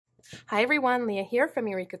Hi everyone, Leah here from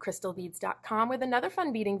EurekaCrystalBeads.com with another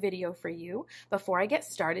fun beading video for you. Before I get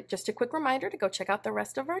started, just a quick reminder to go check out the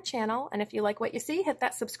rest of our channel, and if you like what you see, hit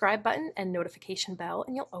that subscribe button and notification bell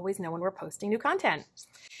and you'll always know when we're posting new content.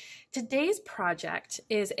 Today's project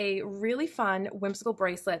is a really fun, whimsical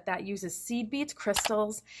bracelet that uses seed beads,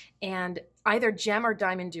 crystals, and either gem or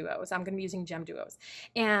diamond duos. I'm going to be using gem duos.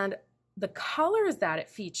 And the colors that it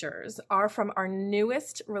features are from our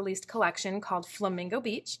newest released collection called Flamingo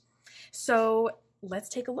Beach. So let's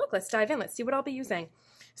take a look. Let's dive in. Let's see what I'll be using.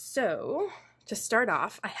 So to start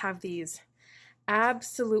off, I have these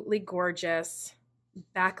absolutely gorgeous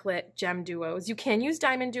backlit gem duos. You can use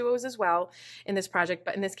diamond duos as well in this project,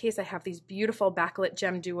 but in this case, I have these beautiful backlit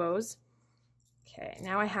gem duos. Okay,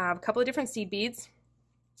 now I have a couple of different seed beads.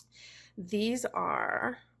 These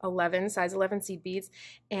are size 11 seed beads,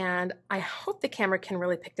 and I hope the camera can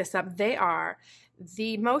really pick this up. They are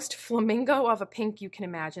the most flamingo of a pink you can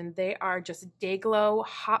imagine. They are just day glow,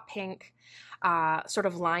 hot pink, sort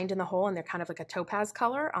of lined in the hole, and they're kind of like a topaz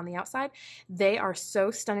color on the outside. They are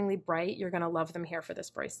so stunningly bright. You're going to love them here for this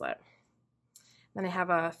bracelet. Then I have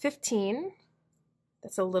a 15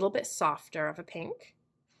 that's a little bit softer of a pink.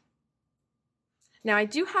 Now I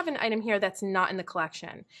do have an item here that's not in the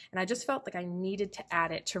collection, and I just felt like I needed to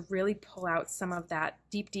add it to really pull out some of that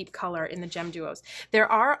deep, deep color in the gem duos. There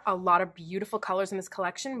are a lot of beautiful colors in this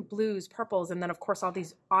collection, blues, purples, and then of course all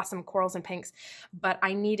these awesome corals and pinks, but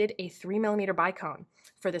I needed a 3mm bicone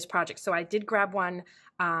for this project. So I did grab one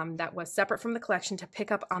that was separate from the collection to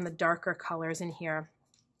pick up on the darker colors in here.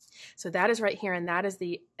 So that is right here, and that is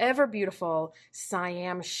the ever beautiful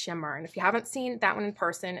Siam Shimmer. And if you haven't seen that one in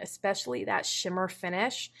person, especially that shimmer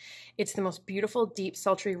finish, it's the most beautiful, deep,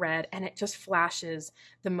 sultry red, and it just flashes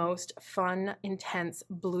the most fun, intense,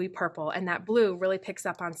 bluey purple. And that blue really picks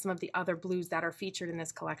up on some of the other blues that are featured in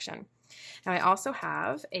this collection. Now I also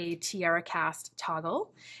have a tiara cast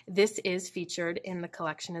toggle. This is featured in the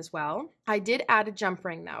collection as well. I did add a jump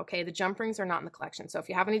ring though, okay? The jump rings are not in the collection. So if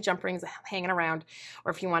you have any jump rings hanging around,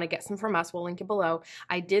 or if you want to get some from us, we'll link it below.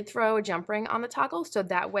 I did throw a jump ring on the toggle, so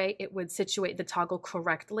that way it would situate the toggle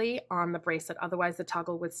correctly on the bracelet. Otherwise the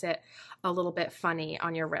toggle would sit a little bit funny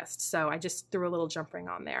on your wrist. So I just threw a little jump ring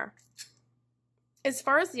on there. As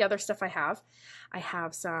far as the other stuff I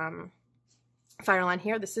have some fire line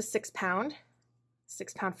here. This is 6 pound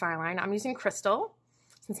fire line. I'm using crystal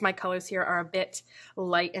since my colors here are a bit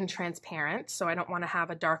light and transparent, so I don't want to have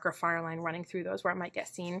a darker fire line running through those where it might get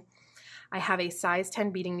seen. I have a size 10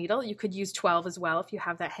 beading needle. You could use 12 as well if you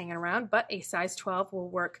have that hanging around, but a size 12 will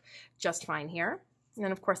work just fine here. And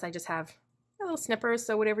then of course I just have a little snippers,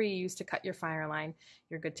 so whatever you use to cut your fire line,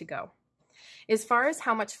 you're good to go. As far as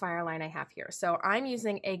how much fire line I have here, so I'm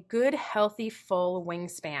using a good, healthy, full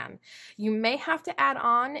wingspan. You may have to add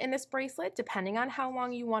on in this bracelet depending on how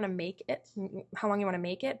long you want to make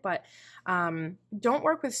it, but don't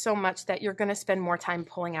work with so much that you're going to spend more time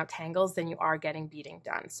pulling out tangles than you are getting beading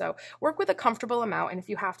done. So work with a comfortable amount, and if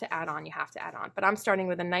you have to add on, you have to add on. But I'm starting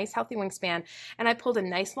with a nice, healthy wingspan, and I pulled a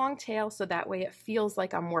nice long tail so that way it feels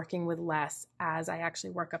like I'm working with less as I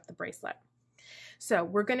actually work up the bracelet. So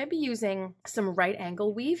we're going to be using some right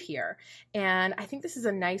angle weave here, and I think this is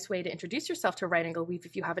a nice way to introduce yourself to right angle weave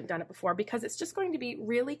if you haven't done it before, because it's just going to be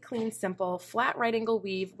really clean, simple, flat right angle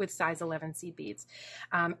weave with size 11 seed beads.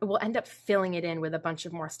 We'll end up filling it in with a bunch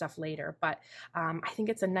of more stuff later, but I think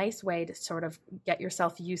it's a nice way to sort of get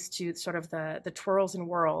yourself used to sort of the twirls and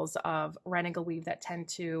whirls of right angle weave that tend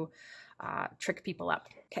to trick people up.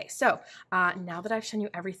 Okay, so now that I've shown you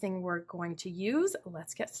everything we're going to use,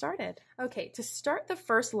 let's get started. Okay, to start the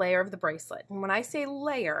first layer of the bracelet, and when I say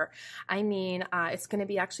layer, I mean it's going to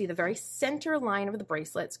be actually the very center line of the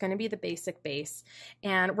bracelet. It's going to be the basic base,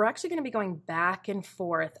 and we're actually going to be going back and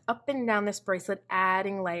forth, up and down this bracelet,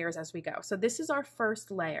 adding layers as we go. So this is our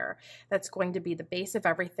first layer that's going to be the base of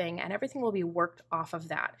everything, and everything will be worked off of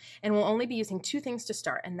that. And we'll only be using 2 things to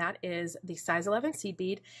start, and that is the size 11 seed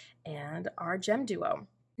bead and our gem duo.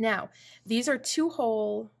 Now, these are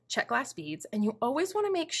 2-hole check glass beads, and you always want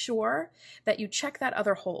to make sure that you check that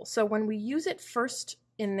other hole. So when we use it first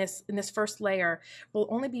in this first layer, we'll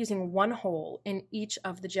only be using 1 hole in each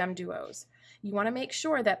of the gem duos. You want to make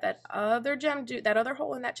sure that that other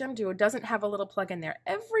hole in that gem duo doesn't have a little plug in there.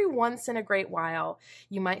 Every once in a great while,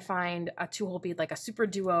 you might find a 2-hole bead like a super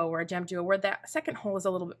duo or a gem duo where that second hole is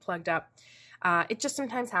a little bit plugged up. It just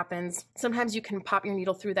sometimes happens. Sometimes you can pop your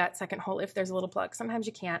needle through that second hole if there's a little plug. Sometimes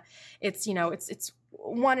you can't. It's, you know, it's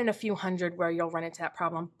one in a few hundred where you'll run into that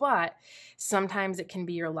problem, but sometimes it can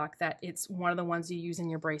be your luck that it's one of the ones you use in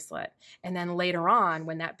your bracelet. And then later on,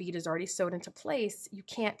 when that bead is already sewed into place, you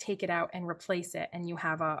can't take it out and replace it, and you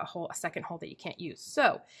have a second hole that you can't use.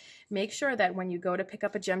 So make sure that when you go to pick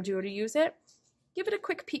up a gem duo to use it, give it a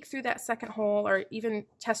quick peek through that second hole, or even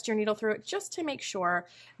test your needle through it just to make sure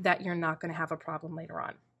that you're not going to have a problem later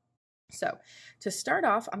on. So to start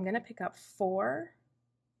off, I'm going to pick up 4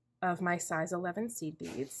 of my size 11 seed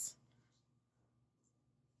beads.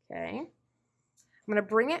 Okay. I'm going to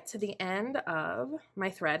bring it to the end of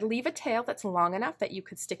my thread. Leave a tail that's long enough that you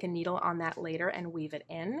could stick a needle on that later and weave it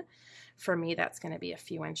in. For me, that's going to be a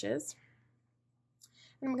few inches.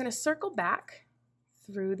 And I'm going to circle back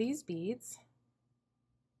through these beads,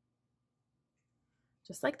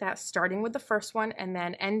 just like that, starting with the first one and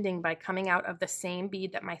then ending by coming out of the same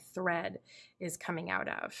bead that my thread is coming out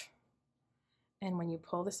of. And when you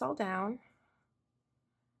pull this all down,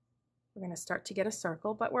 we're going to start to get a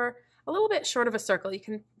circle, but we're a little bit short of a circle. You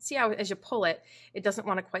can see how as you pull it, it doesn't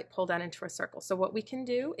want to quite pull down into a circle. So what we can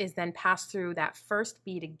do is then pass through that first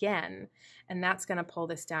bead again, and that's going to pull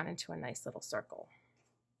this down into a nice little circle.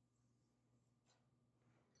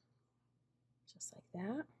 Just like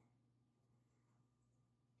that.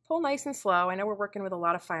 Pull nice and slow. I know we're working with a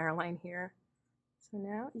lot of fire line here. So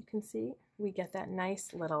now you can see we get that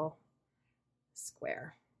nice little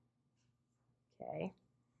square. Okay.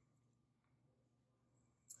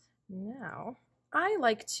 Now I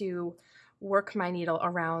like to work my needle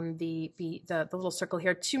around the little circle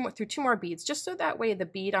here through 2 more beads, just so that way the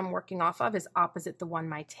bead I'm working off of is opposite the one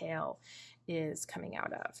my tail is coming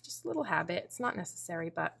out of. Just a little habit. It's not necessary,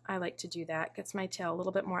 but I like to do that. Gets my tail a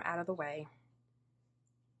little bit more out of the way.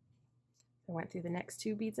 I went through the next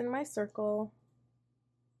 2 beads in my circle,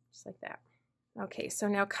 just like that. Okay, so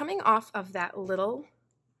now coming off of that little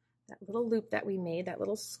loop that we made, that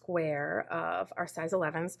little square of our size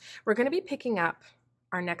 11s, we're going to be picking up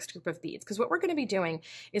our next group of beads, because what we're going to be doing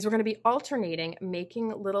is we're going to be alternating,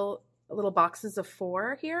 making little boxes of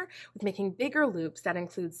 4 here with making bigger loops that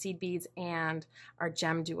include seed beads and our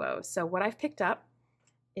gem duos. So what I've picked up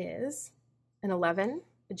is an 11,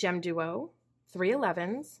 a gem duo, 3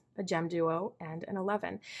 11s, a gem duo, and an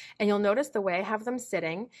 11. And you'll notice the way I have them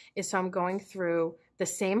sitting is so I'm going through the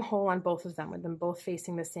same hole on both of them, with them both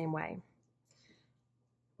facing the same way.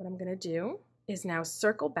 What I'm going to do is now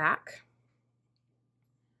circle back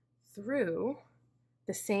through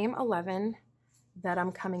the same 11 that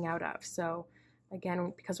I'm coming out of. So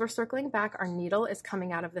again, because we're circling back, our needle is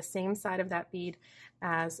coming out of the same side of that bead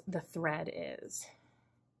as the thread is.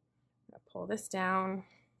 I'm going to pull this down.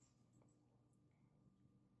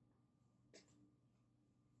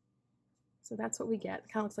 So that's what we get.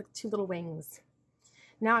 It kind of looks like 2 little wings.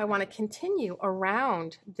 Now I want to continue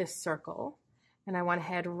around this circle, and I want to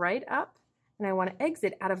head right up, and I want to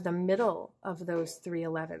exit out of the middle of those 3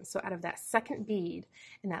 11s. So out of that second bead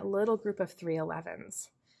in that little group of 3 11s.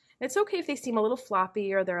 It's okay if they seem a little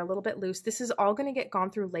floppy or they're a little bit loose. This is all going to get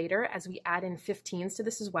gone through later as we add in 15s to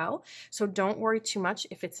this as well. So don't worry too much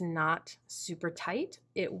if it's not super tight.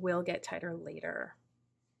 It will get tighter later.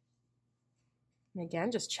 And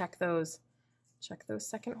again, just check those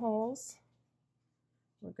second holes.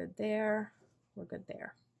 We're good there. We're good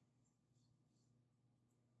there.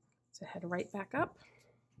 So head right back up.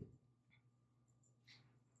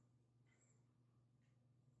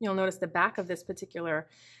 You'll notice the back of this particular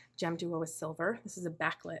gem duo is silver. This is a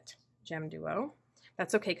backlit gem duo.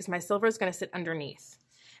 That's okay, because my silver is going to sit underneath.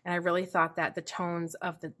 And I really thought that the tones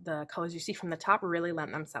of the colors you see from the top really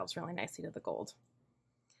lent themselves really nicely to the gold.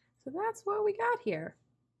 So that's what we got here.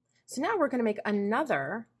 So now we're going to make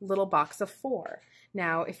another little box of 4.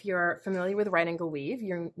 Now, if you're familiar with right angle weave,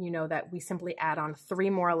 you know that we simply add on 3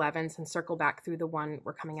 more 11s and circle back through the one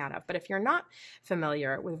we're coming out of. But if you're not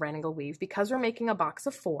familiar with right angle weave, because we're making a box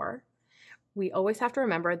of 4, we always have to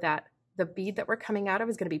remember that the bead that we're coming out of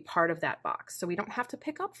is going to be part of that box. So we don't have to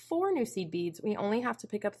pick up 4 new seed beads. We only have to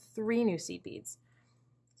pick up 3 new seed beads.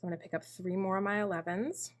 So I'm going to pick up 3 more of my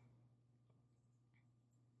 11s.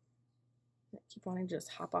 I keep wanting to just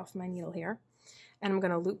hop off my needle here. And I'm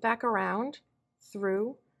going to loop back around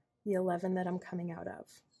through the 11 that I'm coming out of.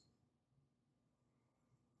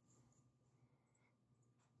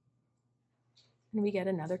 And we get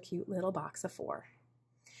another cute little box of 4.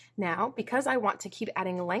 Now, because I want to keep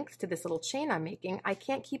adding length to this little chain I'm making, I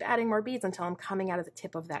can't keep adding more beads until I'm coming out of the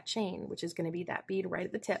tip of that chain, which is going to be that bead right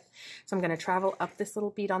at the tip. So I'm going to travel up this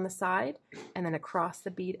little bead on the side and then across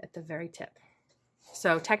the bead at the very tip.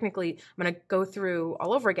 So technically, I'm going to go through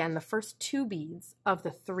all over again the first 2 beads of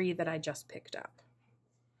the 3 that I just picked up.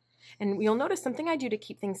 And you'll notice something I do to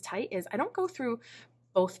keep things tight is I don't go through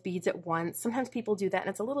both beads at once. Sometimes people do that, and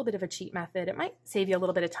it's a little bit of a cheat method. It might save you a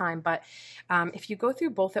little bit of time, but if you go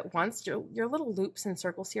through both at once, your little loops and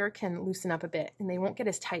circles here can loosen up a bit, and they won't get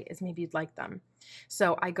as tight as maybe you'd like them.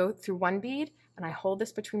 So I go through one bead, and I hold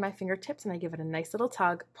this between my fingertips, and I give it a nice little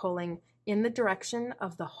tug, pulling in the direction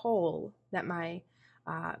of the hole that my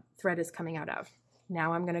thread is coming out of.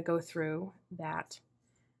 Now I'm going to go through that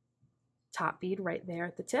top bead right there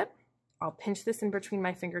at the tip. I'll pinch this in between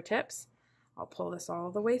my fingertips. I'll pull this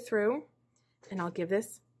all the way through, and I'll give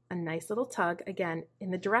this a nice little tug, again,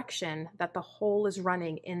 in the direction that the hole is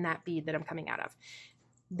running in that bead that I'm coming out of.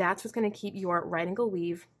 That's what's going to keep your right angle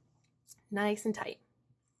weave nice and tight.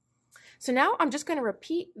 So now I'm just going to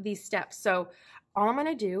repeat these steps. So all I'm going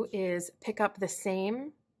to do is pick up the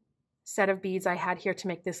same set of beads I had here to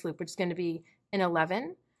make this loop, which is going to be an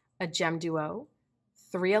 11, a gem duo,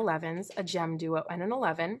 3 11s, a gem duo, and an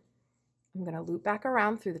 11. I'm going to loop back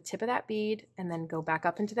around through the tip of that bead and then go back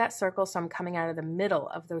up into that circle. So I'm coming out of the middle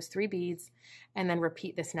of those 3 beads, and then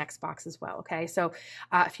repeat this next box as well. Okay, so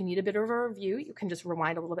if you need a bit of a review, you can just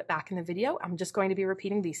rewind a little bit back in the video. I'm just going to be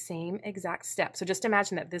repeating the same exact steps. So just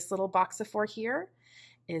imagine that this little box of 4 here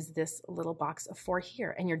is this little box of 4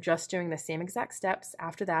 here, and you're just doing the same exact steps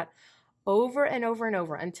after that over and over and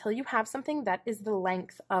over until you have something that is the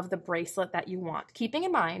length of the bracelet that you want, keeping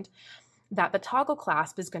in mind that the toggle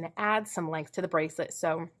clasp is going to add some length to the bracelet.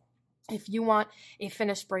 So if you want a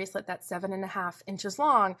finished bracelet that's 7.5 inches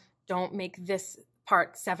long, don't make this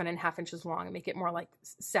part 7.5 inches long and make it more like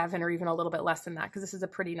 7 or even a little bit less than that, because this is a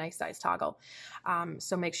pretty nice size toggle.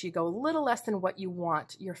 So make sure you go a little less than what you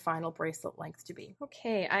want your final bracelet length to be.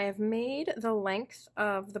 Okay, I have made the length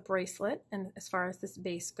of the bracelet, and as far as this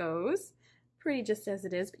base goes, pretty just as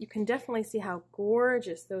it is, but you can definitely see how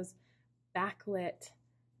gorgeous those backlit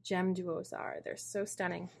gem duos are. They're so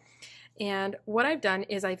stunning. And what I've done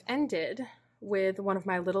is I've ended with one of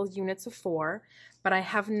my little units of 4, but I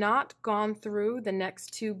have not gone through the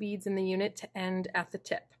next 2 beads in the unit to end at the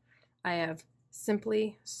tip. I have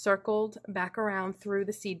simply circled back around through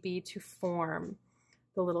the seed bead to form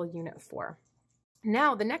the little unit of 4.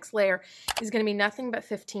 Now the next layer is going to be nothing but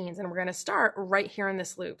 15s, and we're going to start right here in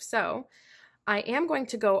this loop. So I am going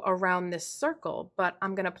to go around this circle, but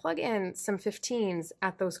I'm going to plug in some 15s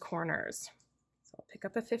at those corners. So I'll pick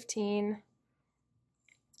up a 15,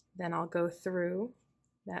 then I'll go through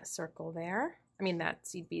that circle there, that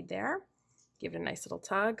seed bead there, give it a nice little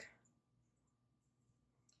tug,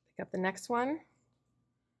 pick up the next one,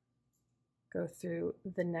 go through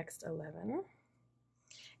the next 11.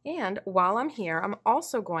 And while I'm here, I'm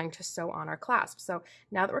also going to sew on our clasp. So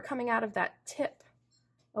now that we're coming out of that tip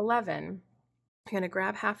 11, you're going to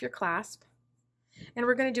grab half your clasp, and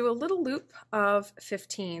we're going to do a little loop of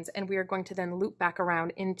 15s, and we are going to then loop back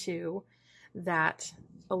around into that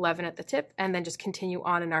 11 at the tip, and then just continue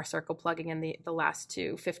on in our circle, plugging in the last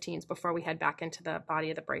 2 15s before we head back into the body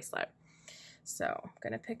of the bracelet. So I'm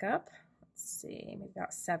going to pick up, let's see, maybe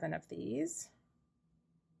about 7 of these.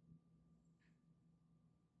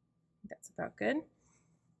 That's about good.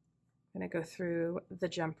 I'm going to go through the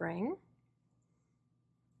jump ring.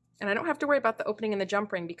 And I don't have to worry about the opening in the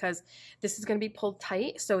jump ring because this is going to be pulled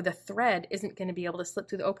tight, so the thread isn't going to be able to slip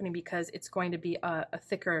through the opening because it's going to be a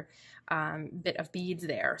thicker bit of beads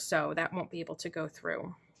there, so that won't be able to go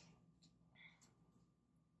through.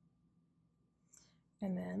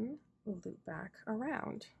 And then we'll loop back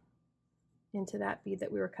around into that bead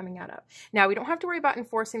that we were coming out of. Now, we don't have to worry about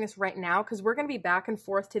enforcing this right now because we're going to be back and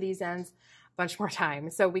forth to these ends a bunch more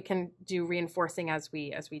time, so we can do reinforcing as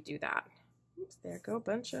we do that. Oops, there go a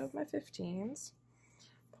bunch of my 15s.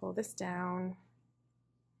 Pull this down.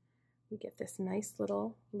 We get this nice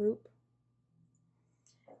little loop.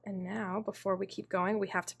 And now, before we keep going, we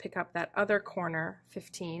have to pick up that other corner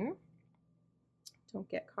 15. Don't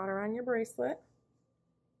get caught around your bracelet.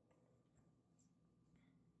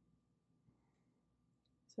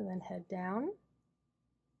 So then head down.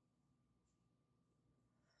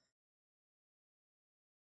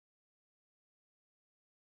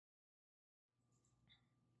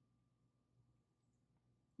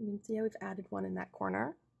 You can see how we've added one in that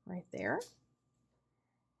corner right there.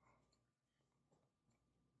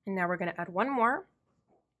 And now we're going to add one more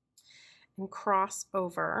and cross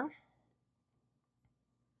over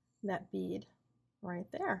that bead right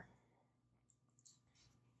there.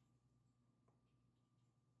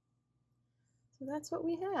 So that's what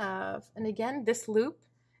we have. And again, this loop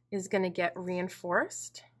is going to get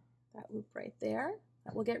reinforced. That loop right there,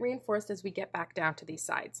 that will get reinforced as we get back down to these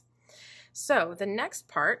sides. So the next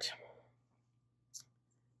part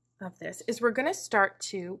of this is we're going to start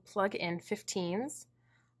to plug in 15s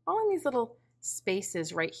all in these little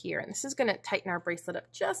spaces right here. And this is going to tighten our bracelet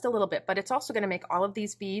up just a little bit, but it's also going to make all of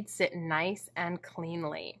these beads sit nice and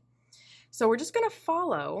cleanly. So we're just going to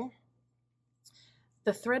follow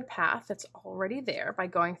the thread path that's already there by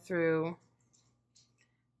going through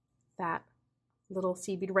that little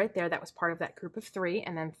seed bead right there that was part of that group of 3,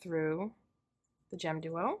 and then through the gem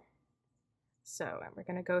duo. So we're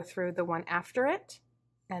going to go through the one after it,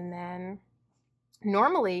 and then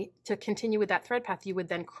normally to continue with that thread path you would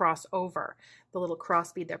then cross over the little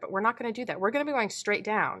cross bead there, but we're not going to do that. We're going to be going straight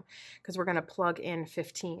down because we're going to plug in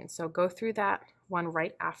 15. So go through that one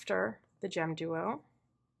right after the gem duo.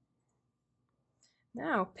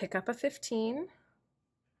 Now pick up a 15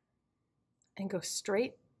 and go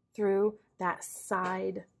straight through that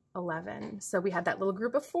side 11. So we have that little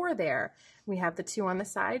group of 4 there. We have the 2 on the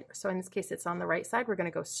side. So in this case, it's on the right side. We're going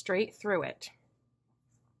to go straight through it.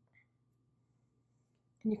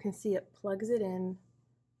 And you can see it plugs it in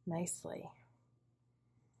nicely.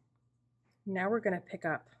 Now we're going to pick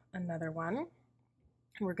up another one. And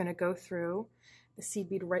we're going to go through the seed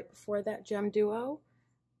bead right before that gem duo,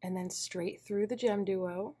 and then straight through the gem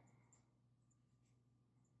duo.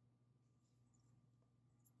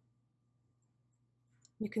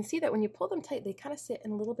 You can see that when you pull them tight, they kind of sit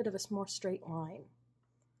in a little bit of a more straight line.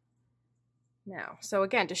 Now, so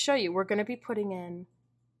again, to show you, we're going to be putting in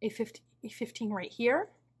a 15 right here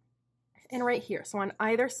and right here. So on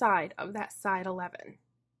either side of that side 11.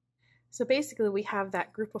 So basically we have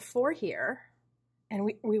that group of 4 here, and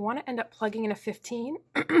we want to end up plugging in a 15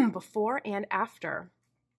 before and after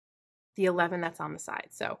the 11 that's on the side.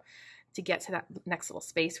 So to get to that next little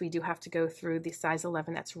space, we do have to go through the size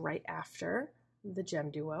 11 that's right after the gem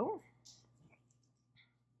duo.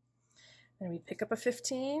 Then we pick up a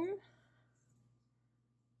 15,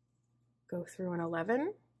 go through an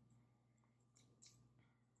 11,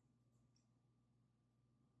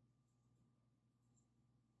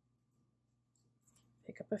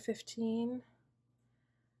 pick up a 15,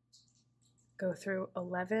 go through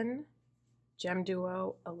 11, gem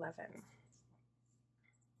duo, 11.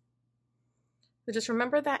 So just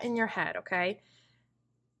remember that in your head, okay?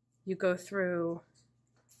 You go through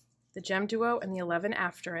the gem duo and the 11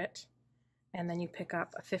 after it, and then you pick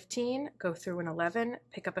up a 15, go through an 11,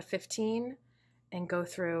 pick up a 15, and go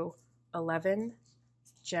through 11,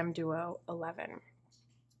 gem duo, 11.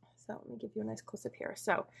 So let me give you a nice close-up here.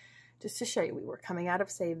 So just to show you, we were coming out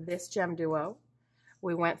of, say, this gem duo.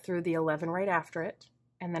 We went through the 11 right after it,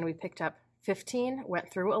 and then we picked up 15,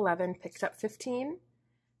 went through 11, picked up 15,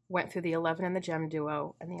 went through the 11 in the gem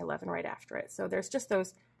duo, and the 11 right after it. So there's just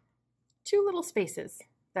those 2 little spaces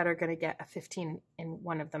that are going to get a 15 in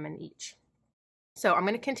one of them in each. So I'm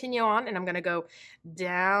going to continue on, and I'm going to go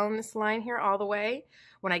down this line here all the way.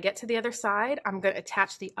 When I get to the other side, I'm going to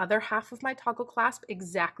attach the other half of my toggle clasp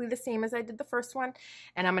exactly the same as I did the first one,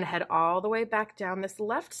 and I'm going to head all the way back down this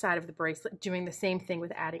left side of the bracelet, doing the same thing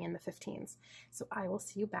with adding in the 15s. So I will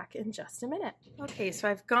see you back in just a minute. Okay, so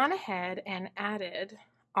I've gone ahead and added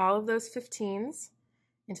all of those 15s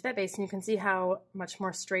into that base, and you can see how much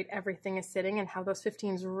more straight everything is sitting and how those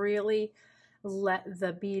 15s really let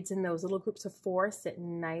the beads in those little groups of 4 sit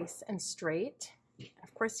nice and straight.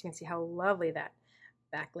 Of course, you can see how lovely that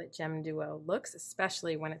backlit gem duo looks,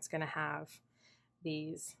 especially when it's going to have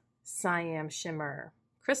these cyan shimmer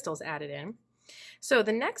crystals added in. So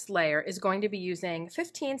the next layer is going to be using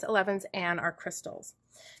 15s, 11s, and our crystals.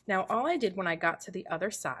 Now, all I did when I got to the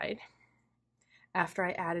other side, after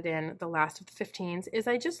I added in the last of the 15s, is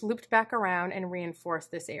I just looped back around and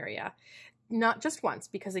reinforced this area. Not just once,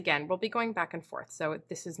 because again, we'll be going back and forth. So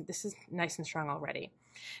this is nice and strong already.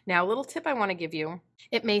 Now, a little tip I want to give you.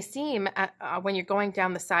 It may seem when you're going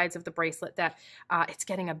down the sides of the bracelet that it's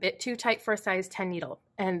getting a bit too tight for a size 10 needle.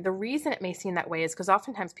 And the reason it may seem that way is because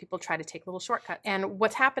oftentimes people try to take little shortcuts. And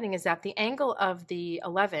what's happening is that the angle of the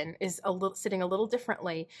 11 is sitting a little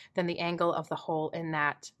differently than the angle of the hole in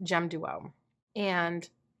that gem duo. And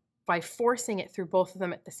by forcing it through both of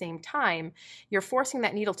them at the same time, you're forcing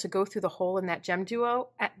that needle to go through the hole in that gem duo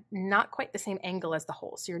at not quite the same angle as the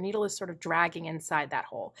hole. So your needle is sort of dragging inside that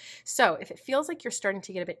hole. So if it feels like you're starting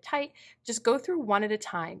to get a bit tight, just go through one at a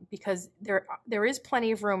time, because there is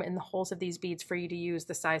plenty of room in the holes of these beads for you to use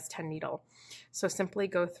the size 10 needle. So simply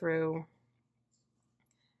go through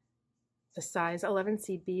the size 11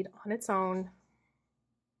 seed bead on its own.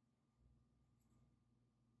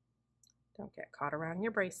 Don't get caught around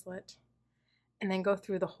your bracelet. And then go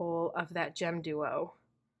through the whole of that gem duo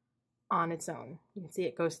on its own. You can see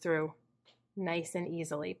it goes through nice and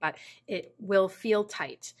easily, but it will feel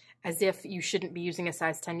tight, as if you shouldn't be using a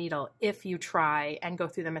size 10 needle if you try and go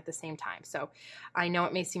through them at the same time. So I know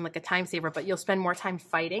it may seem like a time saver, but you'll spend more time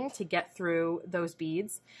fighting to get through those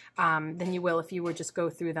beads than you will if you would just go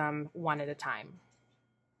through them one at a time.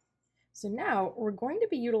 So now we're going to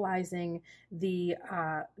be utilizing the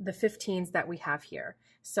 15s that we have here.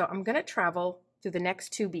 So I'm going to travel through the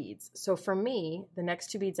next 2 beads. So for me, the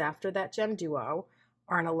next 2 beads after that gem duo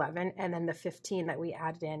are an 11, and then the 15 that we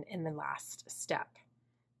added in the last step.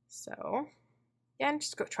 So again,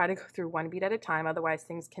 just try to go through 1 bead at a time, otherwise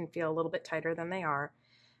things can feel a little bit tighter than they are.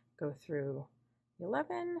 Go through the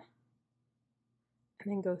 11,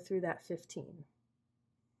 and then go through that 15.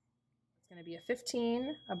 It's going to be a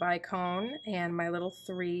 15, a bicone, and my little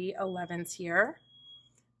 3 11s here.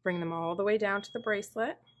 Bring them all the way down to the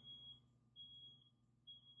bracelet.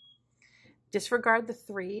 Disregard the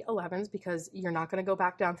 3 11s because you're not going to go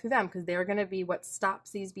back down through them, because they're going to be what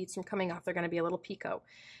stops these beads from coming off. They're going to be a little picot.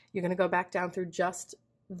 You're going to go back down through just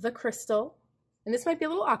the crystal. And this might be a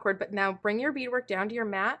little awkward, but now bring your beadwork down to your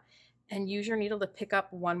mat and use your needle to pick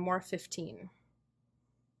up 1 more 15.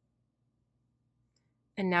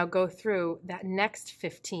 And now go through that next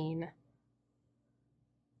 15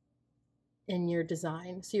 in your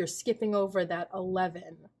design. So you're skipping over that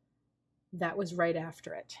 11 that was right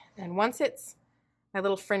after it. And once my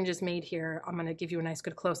little fringe is made here, I'm going to give you a nice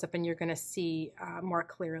good close-up, and you're going to see more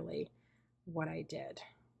clearly what I did.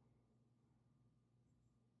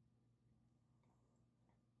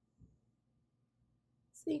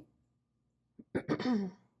 See?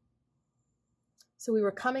 So we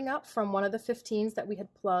were coming up from one of the 15s that we had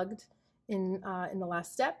plugged in the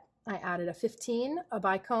last step. I added a 15, a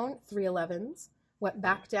bicone, 3 11s, went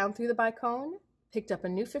back down through the bicone, picked up a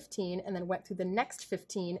new 15, and then went through the next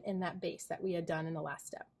 15 in that base that we had done in the last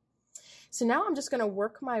step. So now I'm just going to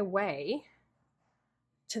work my way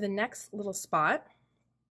to the next little spot.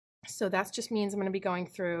 So that just means I'm going to be going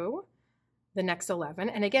through the next 11.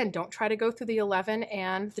 And again, don't try to go through the 11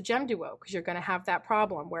 and the gem duo, because you're going to have that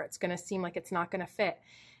problem where it's going to seem like it's not going to fit.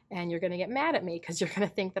 And you're going to get mad at me because you're going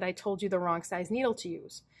to think that I told you the wrong size needle to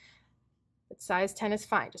use. But size 10 is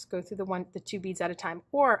fine. Just go through the 2 beads at a time.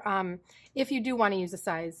 Or if you do want to use a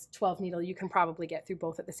size 12 needle, you can probably get through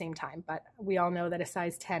both at the same time. But we all know that a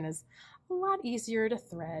size 10 is a lot easier to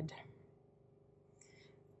thread.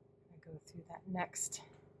 Go through that next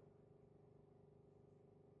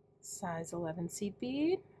size 11 seed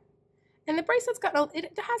bead. And the bracelet's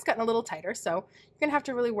has gotten a little tighter, so you're going to have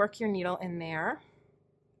to really work your needle in there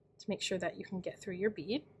to make sure that you can get through your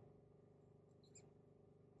bead.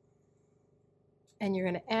 And you're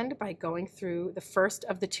going to end by going through the first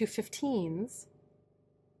of the 2 15s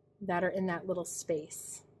that are in that little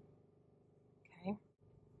space. Okay.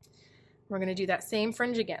 We're going to do that same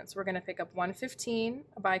fringe again. So we're going to pick up 1 15,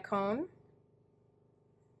 a bicone,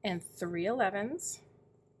 and 3 11s.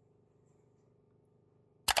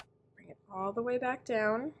 Bring it all the way back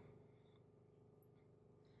down.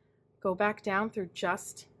 Go back down through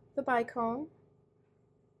just the bicone.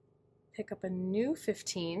 Pick up a new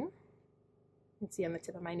 15. You can see on the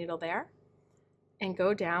tip of my needle there, and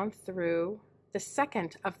go down through the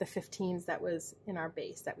second of the 15s that was in our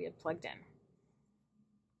base that we had plugged in.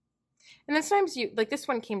 And then sometimes like this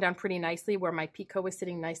one came down pretty nicely where my picot was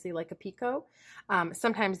sitting nicely like a picot.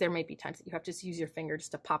 Sometimes there may be times that you have to just use your finger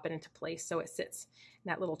just to pop it into place so it sits in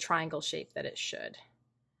that little triangle shape that it should.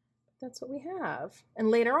 That's what we have. And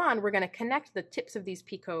later on, we're going to connect the tips of these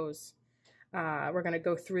picots. We're going to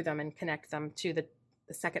go through them and connect them to the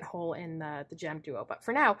second hole in the gem duo. But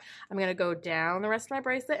for now, I'm going to go down the rest of my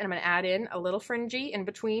bracelet, and I'm going to add in a little fringy in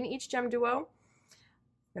between each gem duo.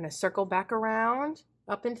 I'm going to circle back around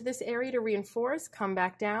up into this area to reinforce, come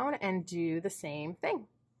back down, and do the same thing.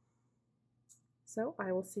 So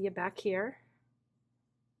I will see you back here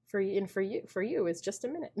for you is just a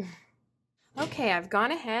minute. Okay, I've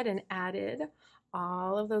gone ahead and added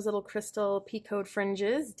all of those little crystal picot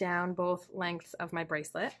fringes down both lengths of my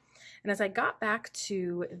bracelet. And as I got back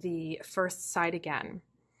to the first side again,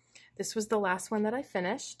 this was the last one that I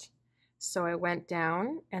finished. So I went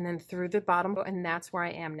down and then through the bottom, and that's where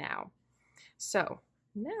I am now. So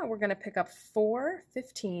now we're going to pick up 4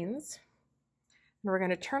 15s, and we're going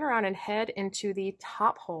to turn around and head into the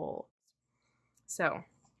top hole. So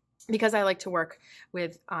because I like to work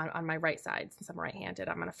with on my right side, since I'm right-handed,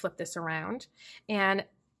 I'm going to flip this around. And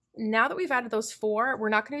now that we've added those 4, we're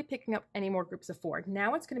not going to be picking up any more groups of 4.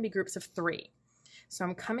 Now it's going to be groups of 3. So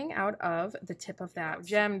I'm coming out of the tip of that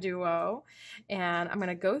gem duo, and I'm going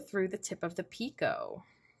to go through the tip of the picot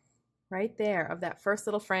right there of that first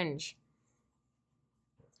little fringe.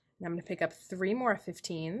 And I'm going to pick up 3 more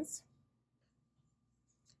 15s,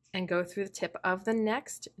 and go through the tip of the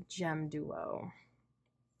next gem duo.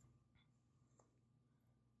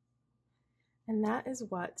 And that is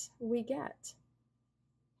what we get.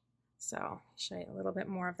 So I'll show you a little bit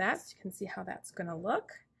more of that so you can see how that's going to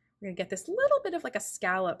look. We're going to get this little bit of like a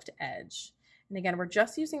scalloped edge. And again, we're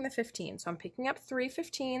just using the 15. So I'm picking up 3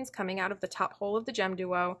 15s coming out of the top hole of the gem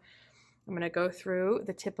duo. I'm going to go through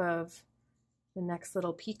the tip of the next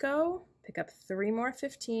little picot, pick up 3 more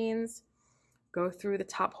 15s, go through the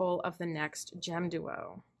top hole of the next gem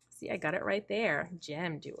duo. See, I got it right there,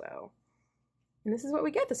 gem duo. And this is what we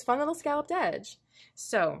get, this fun little scalloped edge.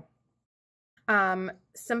 So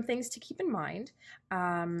some things to keep in mind.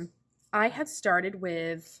 I had started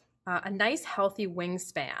with a nice healthy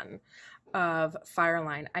wingspan of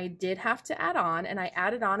Fireline. I did have to add on, and I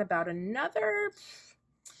added on about another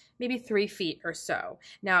maybe 3 feet or so.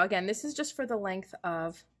 Now again, this is just for the length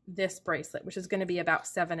of this bracelet, which is going to be about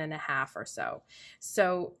 7.5 or so.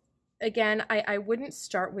 So again, I wouldn't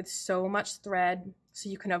start with so much thread so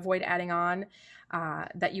you can avoid adding on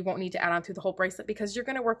that you won't need to add on through the whole bracelet, because you're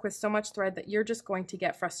going to work with so much thread that you're just going to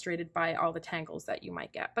get frustrated by all the tangles that you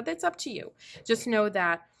might get. But it's up to you. Just know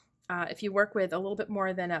that if you work with a little bit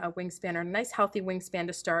more than a wingspan, or a nice healthy wingspan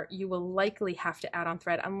to start, you will likely have to add on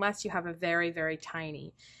thread unless you have a very, very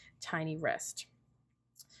tiny wrist.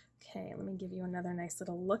 Okay, let me give you another nice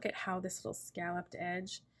little look at how this little scalloped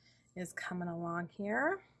edge is coming along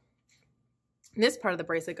here. This part of the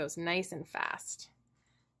bracelet goes nice and fast.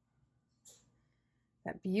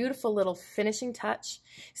 That beautiful little finishing touch.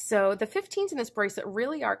 So the 15s in this bracelet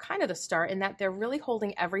really are kind of the start, in that they're really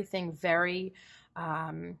holding everything very,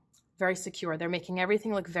 very secure. They're making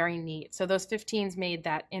everything look very neat. So those 15s made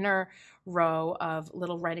that inner row of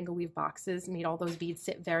little right angle weave boxes, made all those beads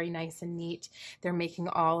sit very nice and neat. They're making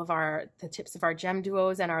all of the tips of our gem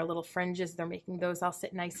duos and our little fringes, they're making those all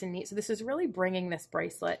sit nice and neat. So this is really bringing this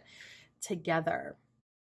bracelet together.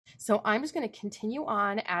 So I'm just going to continue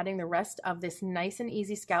on adding the rest of this nice and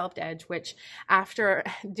easy scalloped edge, which after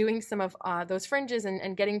doing some of those fringes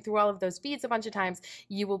and getting through all of those beads a bunch of times,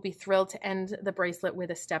 you will be thrilled to end the bracelet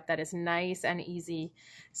with a step that is nice and easy.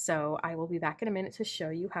 So I will be back in a minute to show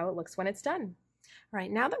you how it looks when it's done. All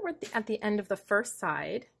right, now that we're at the end of the first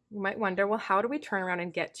side, you might wonder, well, how do we turn around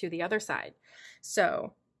and get to the other side?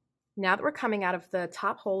 So now that we're coming out of the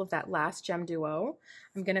top hole of that last gem duo,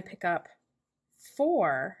 I'm going to pick up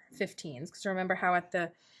 4 15s, because remember how at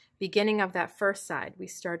the beginning of that first side we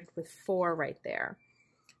started with 4 right there.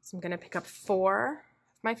 So I'm going to pick up 4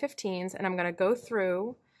 of my 15s, and I'm going to go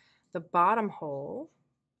through the bottom hole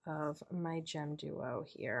of my gem duo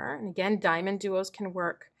here. And again, diamond duos can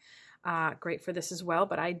work great for this as well,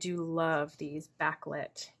 but I do love these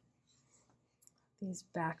backlit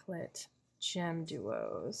gem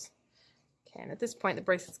duos. Okay, and at this point the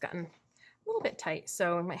bracelet's gotten a little bit tight,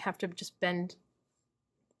 so I might have to just bend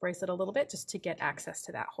bracelet a little bit just to get access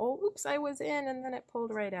to that hole. Oops, I was in and then it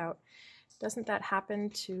pulled right out. Doesn't that happen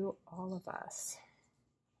to all of us?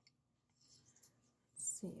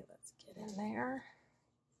 Let's see, let's get in there.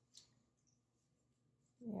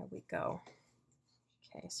 There we go.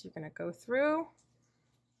 Okay, so you're going to go through,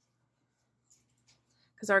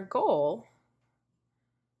 because our goal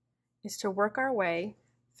is to work our way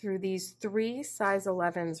through these 3 size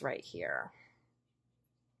 11s right here,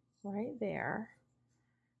 right there,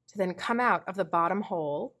 to then come out of the bottom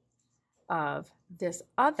hole of this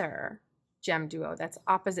other gem duo that's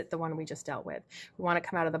opposite the one we just dealt with. We want to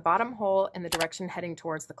come out of the bottom hole in the direction heading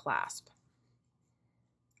towards the clasp.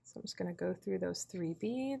 So I'm just going to go through those 3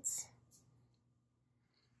 beads.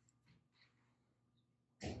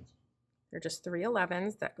 They're just 3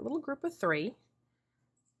 11s, that little group of 3.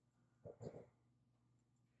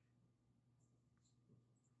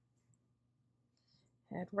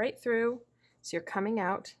 Head right through, so you're coming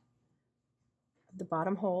out of the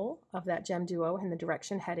bottom hole of that gem duo in the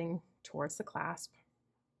direction heading towards the clasp.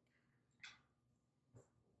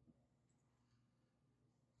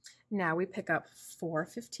 Now we pick up 4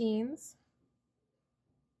 15s,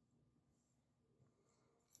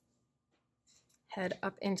 head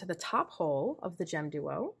up into the top hole of the gem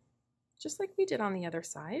duo, just like we did on the other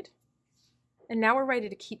side. And now we're ready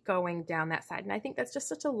to keep going down that side. And I think that's just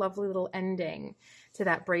such a lovely little ending to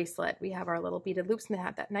that bracelet. We have our little beaded loops, and they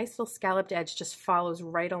have that nice little scalloped edge just follows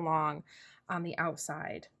right along on the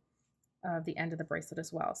outside of the end of the bracelet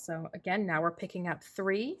as well. So again, now we're picking up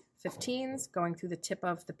 3 15s, going through the tip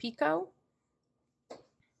of the picot.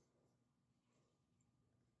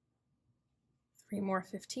 3 more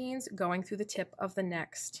 15s, going through the tip of the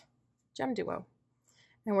next gem duo.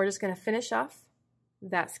 And we're just going to finish off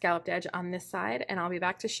that scalloped edge on this side, and I'll be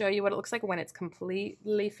back to show you what it looks like when it's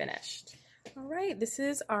completely finished. All right, this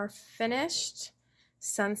is our finished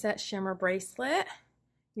Sunset Shimmer bracelet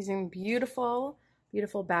using beautiful,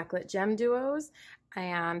 beautiful backlit gem duos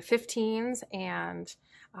and 15s and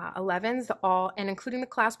 11s, all, and including the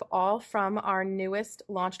clasp, all from our newest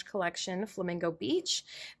launched collection, Flamingo Beach.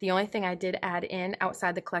 The only thing I did add in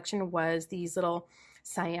outside the collection was these little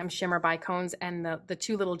Siam shimmer bicones and the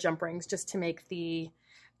two little jump rings, just to make the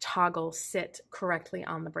toggle sit correctly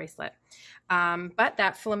on the bracelet. But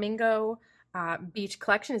that Flamingo Beach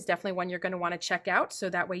collection is definitely one you're going to want to check out, so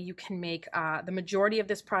that way you can make the majority of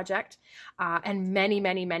this project and many,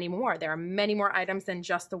 many, many more. There are many more items than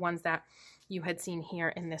just the ones that you had seen here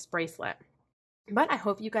in this bracelet. But I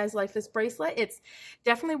hope you guys like this bracelet. It's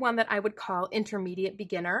definitely one that I would call intermediate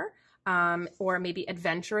beginner, or maybe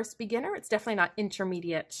adventurous beginner. It's definitely not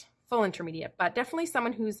intermediate, full intermediate, but definitely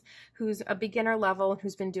someone who's a beginner level,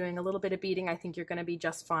 who's been doing a little bit of beading. I think you're going to be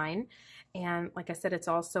just fine. And like I said, it's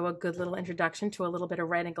also a good little introduction to a little bit of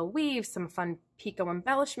right angle weave, some fun picot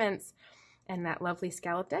embellishments, and that lovely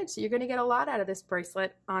scalloped edge. So you're going to get a lot out of this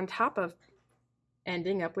bracelet, on top of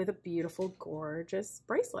ending up with a beautiful, gorgeous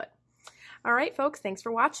bracelet. All right, folks, thanks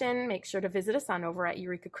for watching. Make sure to visit us on over at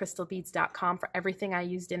EurekaCrystalBeads.com for everything I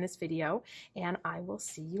used in this video, and I will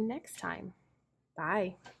see you next time.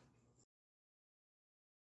 Bye.